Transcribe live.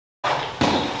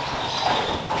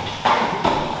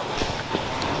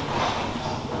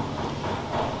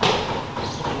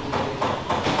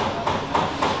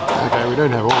we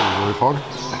don't have all the roof on.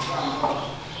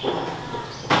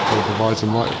 We'll provide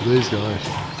some light for these guys.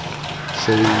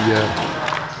 See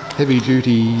heavy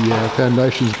duty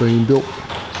foundations being built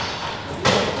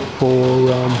for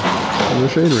the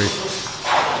machinery.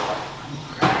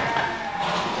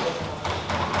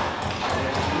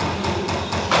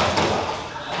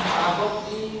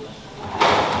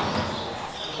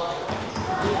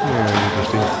 Yeah,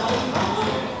 interesting.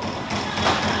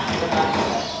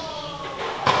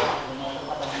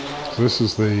 So this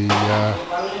is the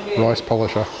rice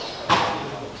polisher.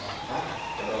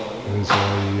 There's a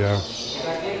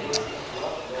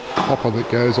hopper that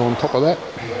goes on top of that.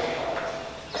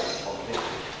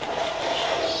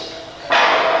 I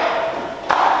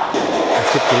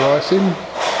put the rice in,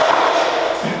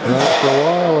 run it for a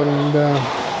while, and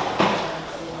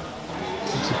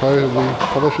it supposedly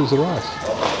polishes the rice.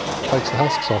 Takes the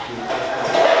husks off.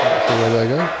 Not sure where they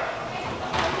go.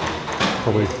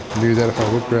 Probably knew that if I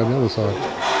looked around the other side.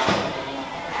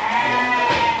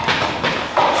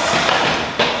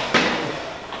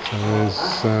 So there's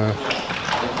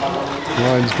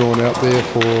lines drawn out there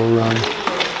for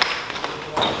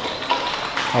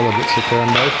other bits of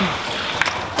foundation.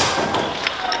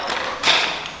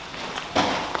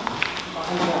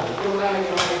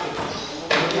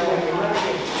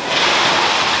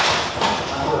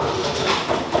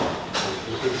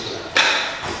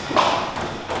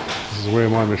 This is where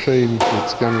my machine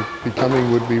that's going to be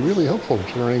coming would be really helpful,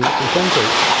 generating some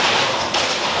concrete.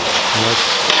 And that's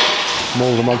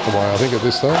more than a month away, I think, at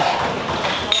this stage.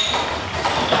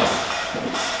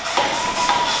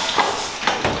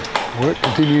 Work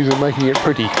continues in making it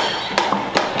pretty.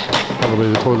 That'll be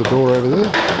the toilet door over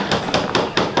there.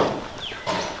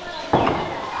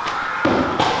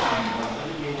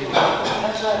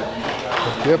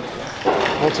 Yep,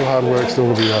 lots of hard work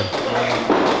still to be done.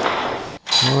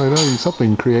 Well, I know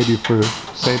something creative for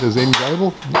Santa's end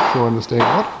gable. Not sure I understand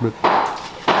what, but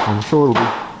I'm sure it'll be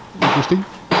interesting.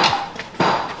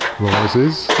 Well, this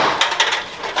is.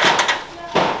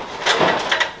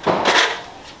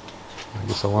 I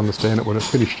guess I'll understand it when it's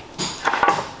finished.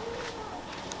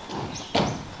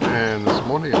 And this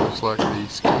morning it looks like the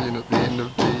skillion at the end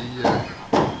of the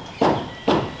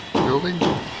building, or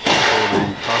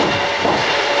the carpet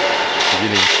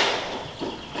beginning.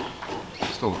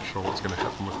 Still not sure what's going to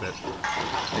happen with that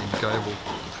end gable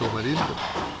to fill that in, but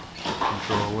I'm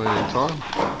sure I'll learn in time.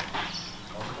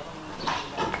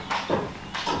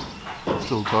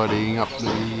 Still tidying up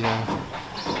the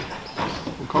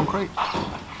concrete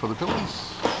for the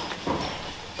pillars.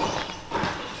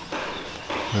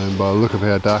 And by the look of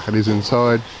how dark it is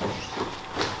inside,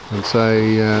 I'd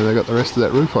say they got the rest of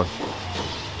that roof on.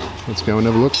 Let's go and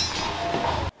have a look.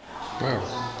 Well,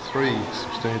 3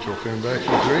 substantial foundations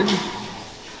are in, and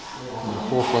the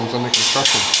 4th one's under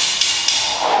construction.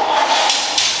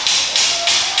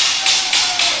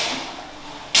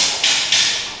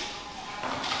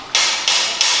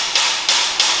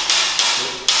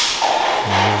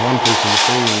 One piece of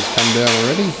machine has come down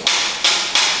already.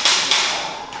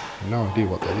 No idea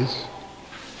what that is.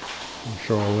 I'm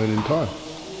sure I'll learn in time.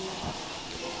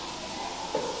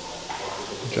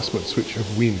 Adjustment switch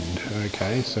of wind.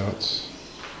 Okay, so it's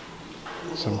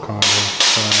some kind of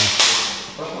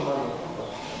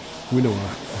winnower.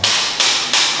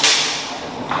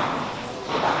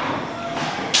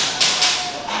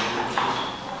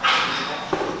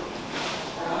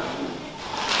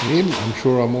 Again, I'm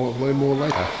sure I'll learn more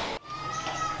later.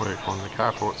 Work on the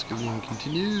carport skillion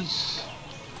continues,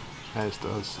 as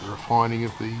does the refining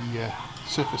of the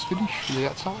surface finish for the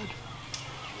outside.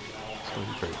 It's going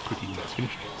to be very pretty when that's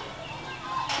finished.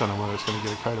 Don't know whether it's going to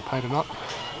get a coat of paint or not.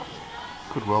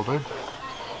 Could well do.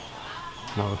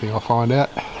 Another thing I'll find out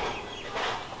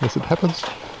as it happens.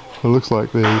 It looks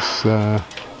like there's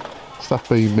stuff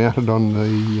being mounted on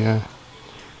the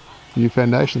new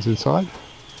foundations inside.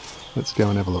 Let's go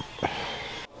and have a look.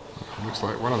 Looks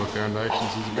like one of the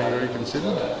foundations is being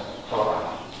reconsidered.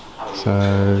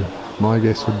 So my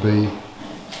guess would be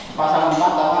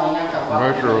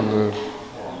motor on the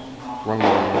one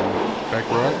on the back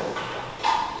right,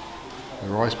 the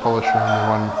rice polisher on the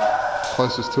one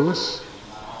closest to us,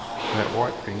 that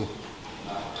white thing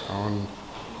on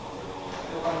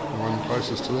the one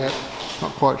closest to that.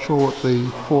 Not quite sure what the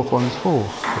 4th one's for,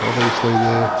 but obviously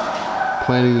they're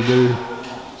planning to do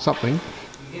something.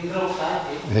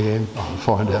 Again, I'll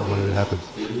find out when it happens.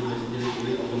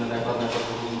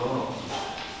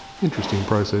 Interesting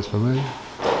process for me.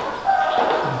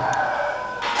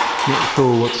 Not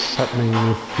sure what's happening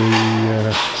with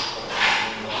the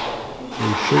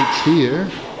sheets here.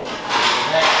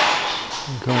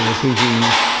 I'm kind of thinking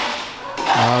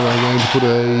Are they going to put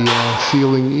a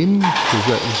ceiling in? Because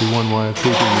that would be one way of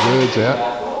keeping the birds out.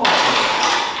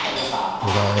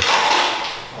 Although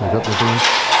they've got the thing,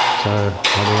 so I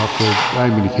don't have to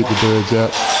aiming to keep the birds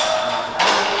out.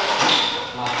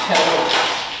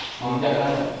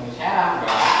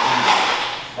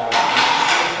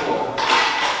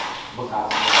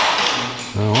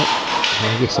 I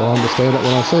guess I'll understand it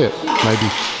when I see it, maybe.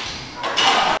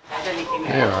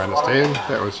 Yeah, I understand.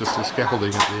 That was just a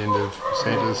scaffolding at the end of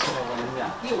Santa's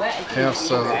house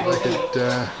so that they could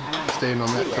stand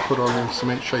on that to put on a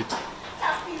cement sheet.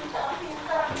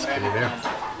 That's clear now.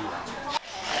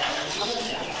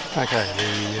 Okay, the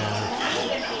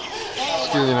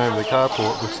skilling over the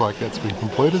carport looks like that's been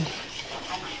completed.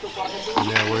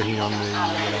 We're now working on the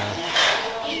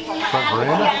front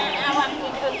veranda.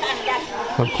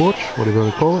 Front porch, whatever you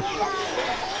want to call it.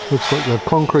 Looks like they've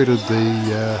concreted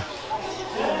the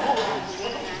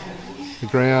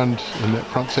ground in that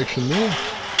front section there.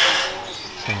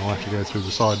 So I'll have to go through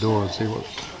the side door and see what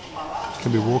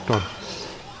can be walked on.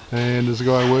 And there's a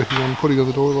guy working on putting on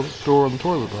the door on the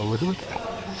toilet by the look of it.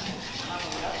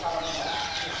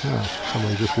 Oh,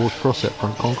 somebody just walked across that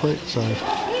front concrete, so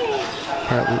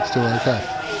apparently it's still okay.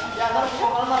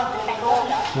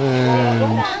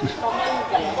 And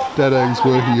Dadang's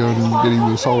working on getting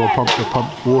the solar pump to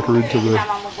pump water into the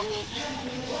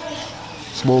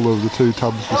smaller of the two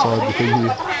tubs beside the thing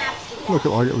here. Looked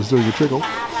like it was doing a trickle.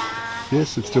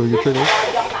 Yes, it's doing a trickle.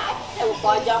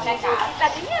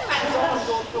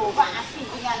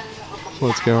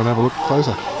 Let's go and have a look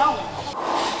closer.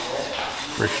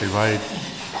 Freshly laid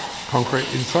concrete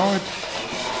inside.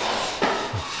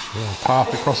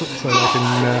 Path across it so they can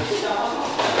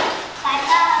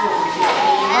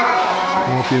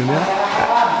walk in and out.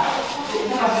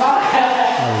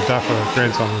 Oh, Duffer,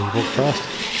 grandson of the book fast.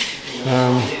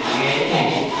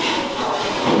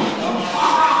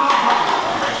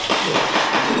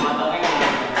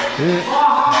 Yeah.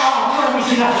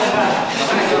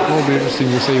 It'll be interesting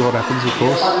to see what happens, of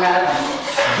course.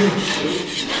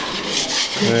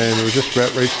 And we've just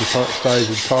about reached the stage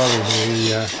of tiling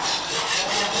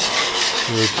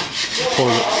the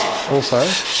toilet also.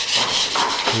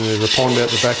 And there's a pond out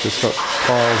the back that's got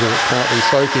tiles in it currently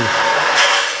soaking.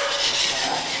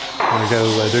 I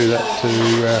gather they do that to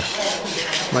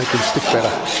make them stick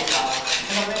better.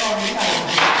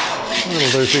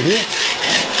 That'll do for here.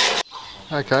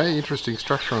 Okay, interesting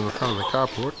structure on the front of the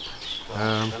carport. I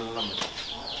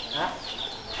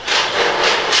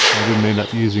didn't end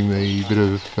up using the bit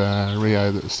of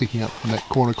Rio that was sticking up from that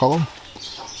corner column.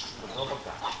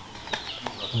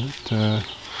 But,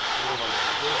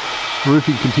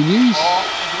 roofing continues,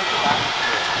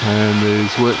 and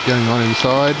there's work going on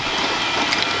inside.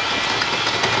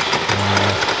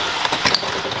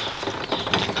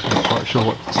 Not quite sure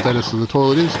what the status of the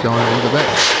toilet is going on at the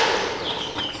back.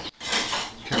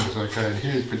 Camera's okay in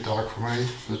here, it's a bit dark for me,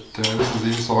 but this is the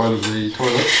inside of the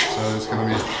toilet, so there's going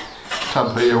to be a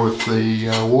tub here with the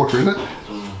water in it,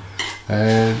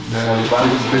 and this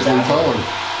is busily tiling.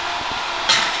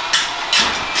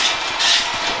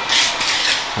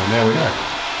 And there we go.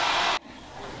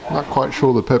 Not quite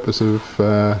sure the purpose of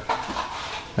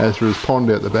Asra's pond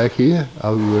out the back here,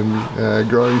 other than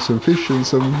growing some fish and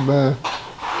some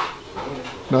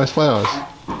nice flowers.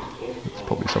 It's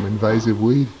probably some invasive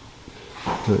weed,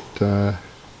 but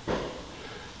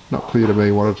not clear to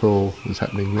me what at all is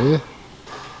happening there.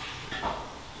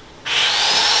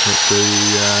 But the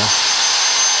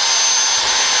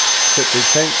septic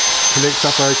tank connects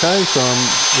up okay, so I'm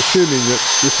assuming that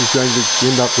this is going to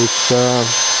end up with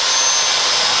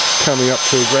coming up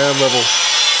to ground level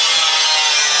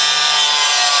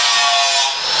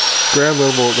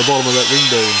at the bottom of that ring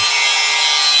beam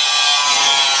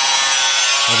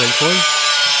eventually.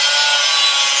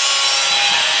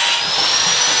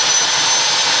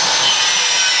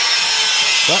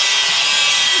 But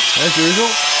as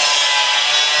usual,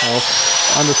 I'll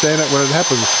understand it when it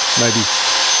happens, maybe.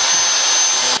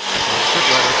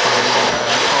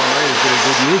 Very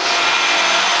good use.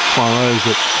 It's one of those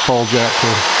that folds out to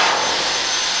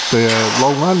be a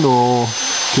long one or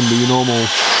can be a normal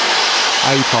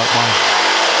A-type one.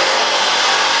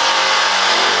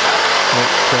 But,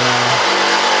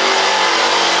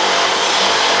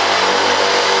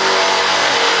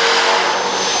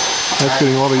 that's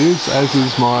getting a lot of use, as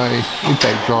is my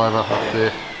impact driver up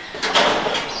there.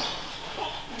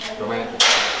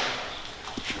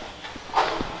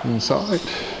 Inside.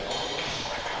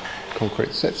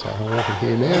 Concrete sets are walking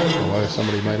here now, although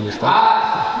somebody made a mistake,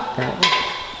 apparently.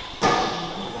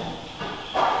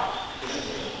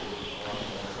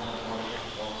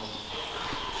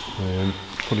 And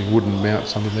putting wooden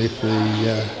mounts underneath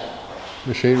the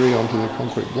machinery onto the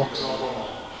concrete blocks.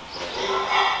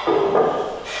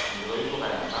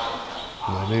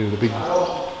 And they needed a big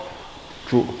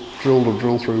drill to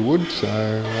drill through wood, so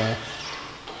I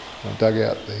dug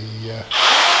out the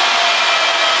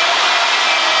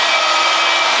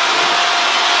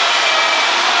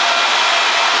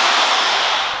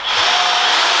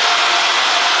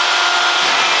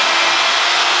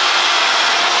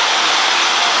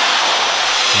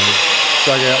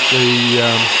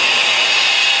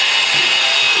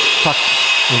puck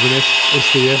of an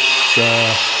SDS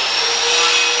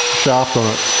shaft on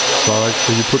it. So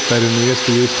you put that in the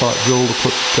SDS type drill to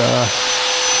put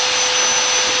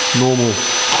normal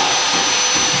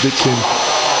bits in.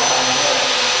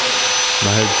 And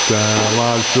I had a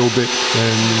large drill bit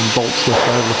and bolts left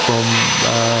over from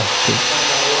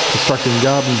constructing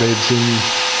garden beds in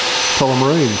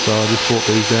Tullamarine, so I just brought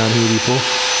these down here before.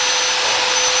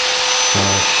 So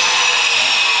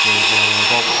there's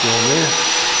bolts down there.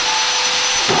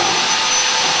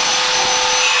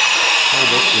 Whole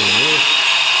box down there.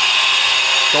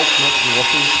 Bolt nuts and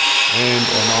washers, and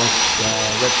a nice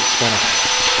ratchet spanner.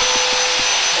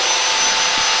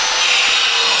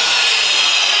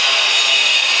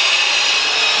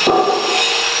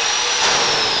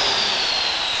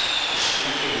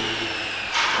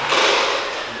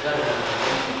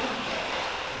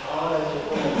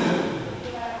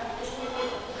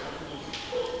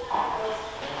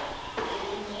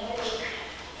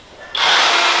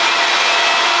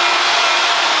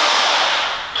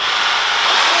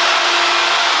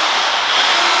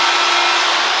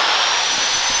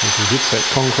 If he hits that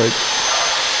concrete,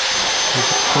 if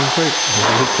he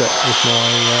hits that with my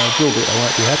drill bit, I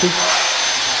won't be happy.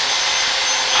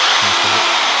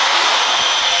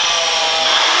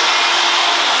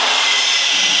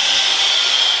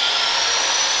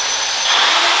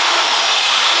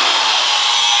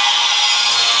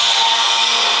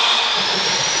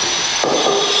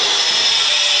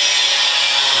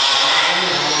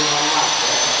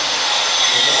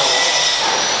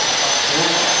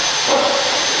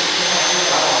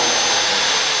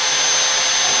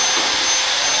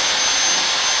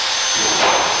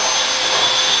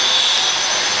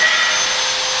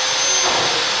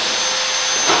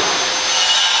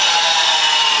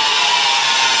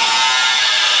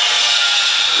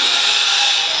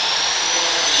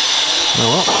 Oh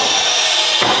well,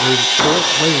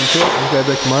 leave it and go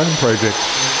back to my own project.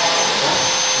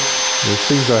 There's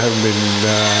things I haven't been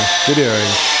videoing.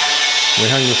 We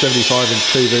hung the 75-inch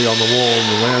TV on the wall in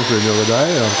the lounge room the other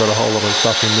day, and I've got a whole lot of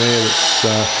stuff in there that's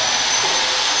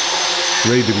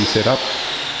ready to be set up.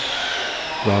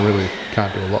 But I really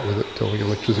can't do a lot with it till we get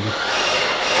electricity.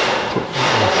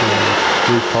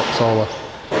 Rooftop solar.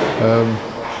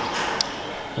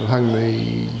 I hung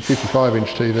the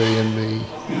 55-inch TV in the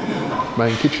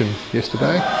main kitchen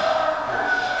yesterday,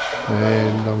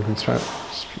 and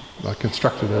I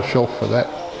constructed a shelf for that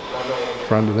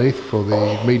for underneath for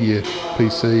the media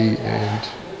PC and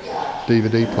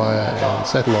DVD player and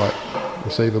satellite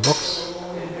receiver box.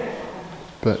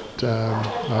 But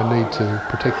I need to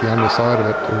protect the underside of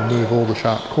it to remove all the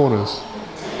sharp corners,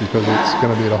 because it's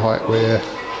going to be at a height where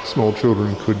small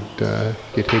children could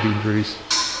get head injuries.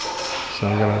 So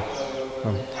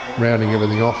I'm rounding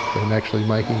everything off and actually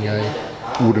making a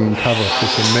wooden cover for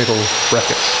some metal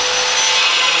brackets.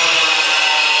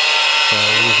 So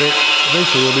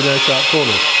eventually there'll be no sharp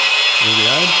corners. Will be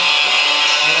hard.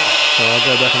 So I'll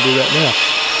go back and do that now.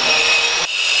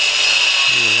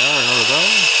 Here we are, another day.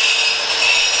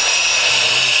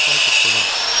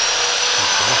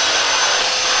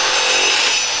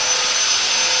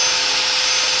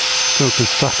 Still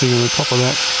constructing on the top of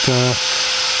that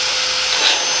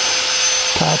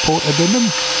carport addendum.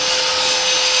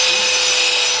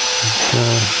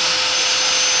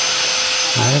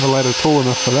 I have a ladder tall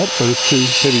enough for that, but it's too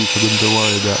heavy for them to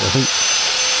worry about, I think.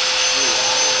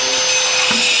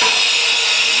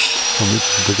 I'm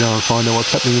interested to go and find out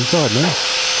what's happening inside now.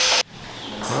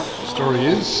 Well, the story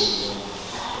is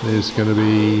there's going to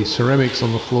be ceramics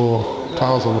on the floor,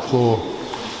 tiles on the floor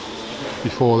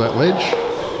before that ledge.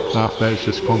 After that it's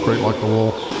just concrete like the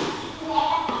wall.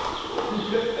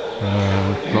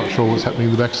 Not sure what's happening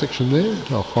in the back section there.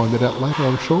 I'll find that out later,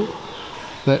 I'm sure.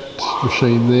 That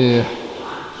machine there,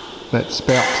 that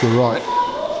spout to the right,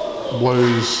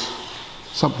 blows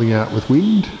something out with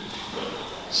wind.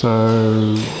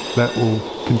 So that will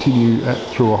continue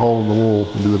through a hole in the wall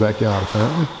into the backyard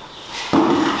apparently.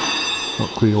 Not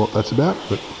clear what that's about,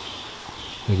 but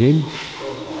again,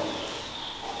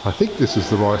 I think this is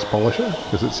the rice polisher,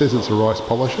 because it says it's a rice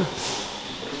polisher.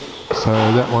 So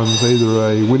that one's either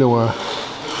a winnower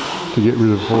to get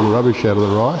rid of all the rubbish out of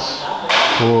the rice,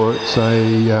 or it's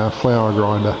a flour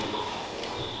grinder.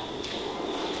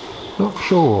 Not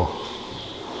sure.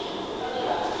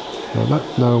 I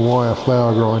don't know why a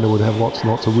flour grinder would have lots and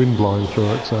lots of wind blowing through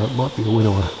it, so it might be a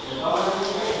winnower.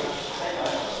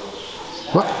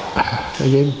 But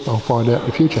again, I'll find out in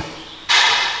the future.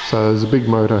 So there's a big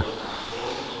motor,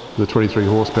 the 23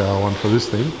 horsepower one for this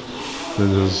thing.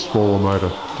 Then there's a smaller motor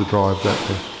to drive that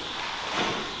thing.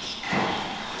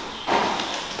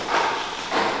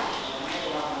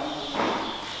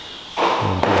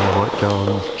 And I might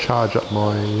go and charge up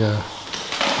my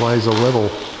laser level.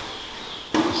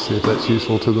 See if that's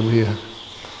useful to them here.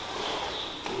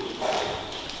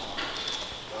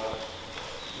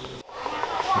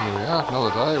 Here we are,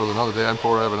 another day with another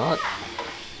downpour overnight.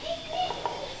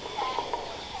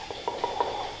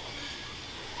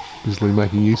 Busily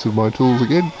making use of my tools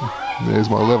again. There's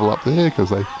my level up there because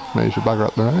they managed to bugger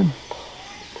up their own.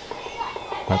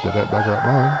 Hope they don't bugger up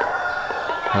mine.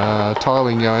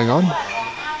 Tiling going on.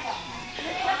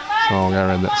 So I'll go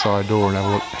around that side door and have a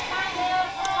look.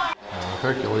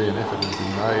 Herculean effort has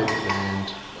been made, and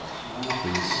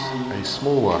a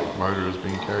smaller motor has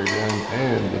been carried down,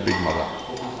 and the big motor.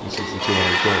 This is the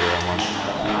 200 kilogram one.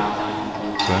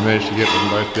 So I managed to get them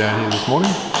both down here this morning,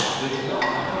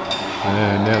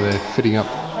 and now they're fitting up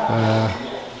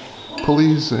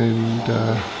pulleys and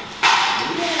nothing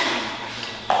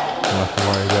to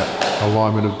worry about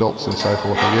alignment of belts and so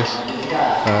forth, I guess.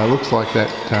 Looks like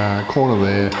that corner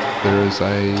there is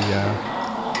a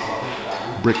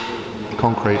brick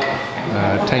concrete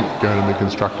tank going to be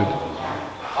constructed.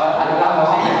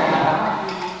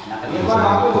 There's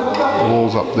put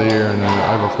walls up there and an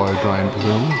overflow drain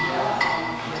presumably.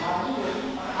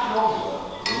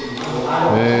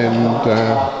 And a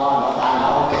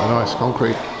nice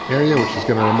concrete area which is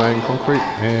going to remain concrete,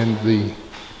 and the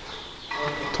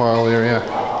tile area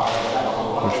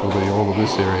which will be all of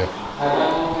this area.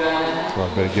 So I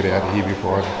better get out of here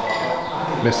before I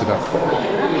mess it up.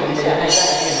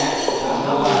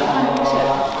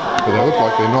 But they look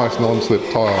like they're nice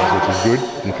non-slip tiles, which is good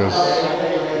because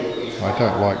I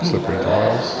don't like slippery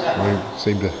tiles. I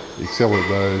seem to excel at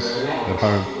those at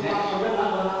home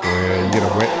where you get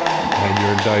them wet and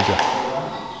you're in danger.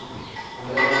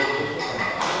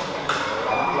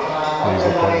 These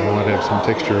look like they might have some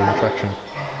texture and traction,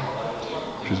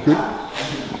 which is good.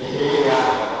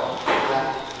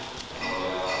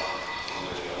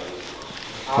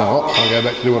 Oh, I'll go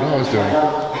back to do what I was doing.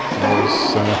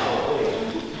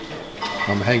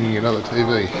 I'm hanging another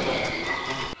TV.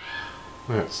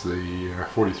 That's the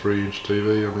 43-inch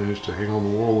TV I managed to hang on the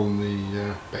wall in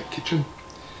the back kitchen.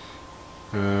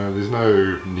 There's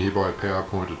no nearby power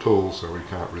point at all, so we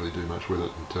can't really do much with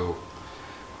it until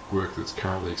work that's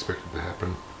currently expected to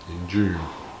happen in June.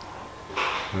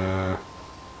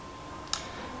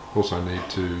 Also need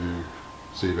to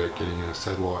see about getting a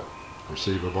satellite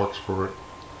receiver box for it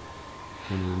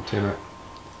and an antenna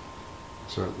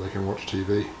so that they can watch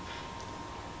TV.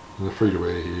 And the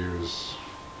free-to-air here is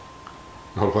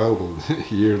not available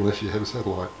here unless you have a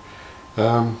satellite.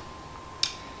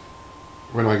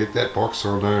 When I get that box,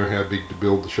 I'll know how big to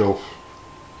build the shelf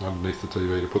underneath the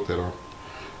TV to put that on.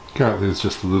 Currently there's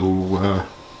just a little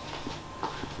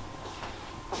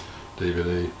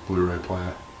DVD Blu-ray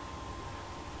player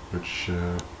which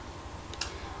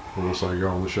will also go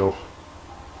on the shelf.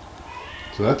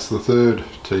 So that's the third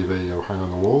TV I've hung on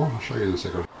the wall. I'll show you in a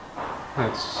second.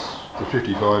 That's the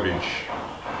 55-inch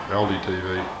Aldi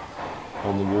TV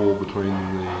on the wall between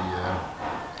the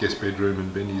guest bedroom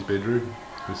and Benny's bedroom.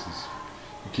 This is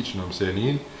the kitchen I'm standing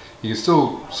in. You can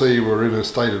still see we're in a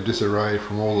state of disarray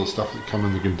from all the stuff that come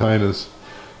in the containers.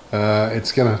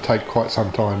 It's going to take quite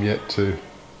some time yet to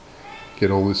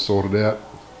get all this sorted out,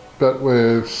 but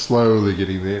we're slowly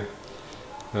getting there.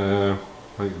 I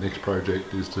think the next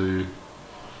project is to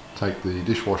take the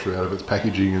dishwasher out of its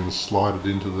packaging and slide it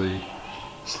into the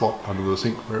slot under the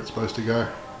sink where it's supposed to go.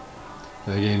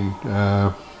 Again,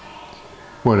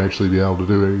 won't actually be able to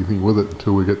do anything with it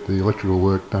until we get the electrical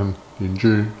work done in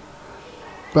June,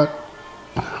 but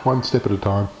one step at a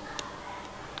time.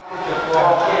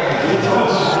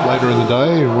 It's later in the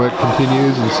day and work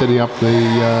continues in setting up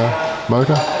the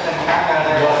motor.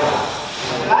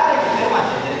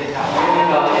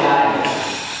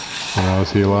 When I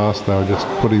was here last, they were just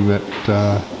putting that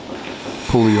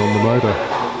pulley on the motor.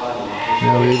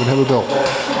 Now we even have a belt.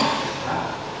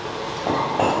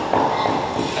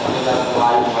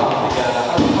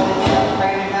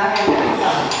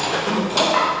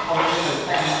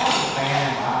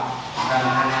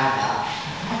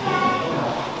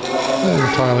 And the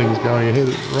tiling's going ahead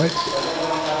at rates.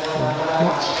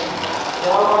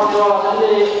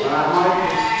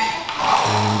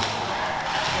 And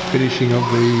finishing of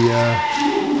the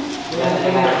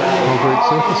concrete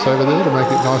surface over there to make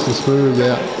it nice and smooth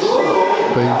without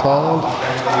being tiled.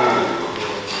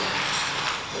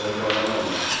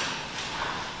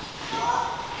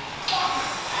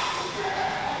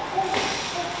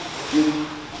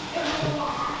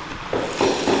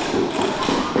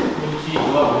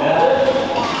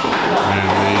 And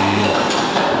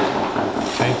the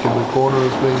tank in the corner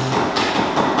has been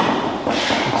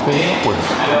extended upwards.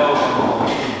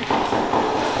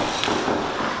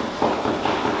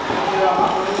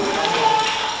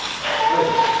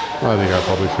 I think I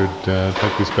probably should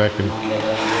take this back and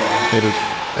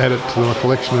add it to my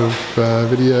collection of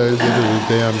videos, edit it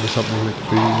down to something that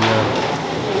could be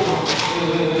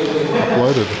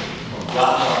uploaded.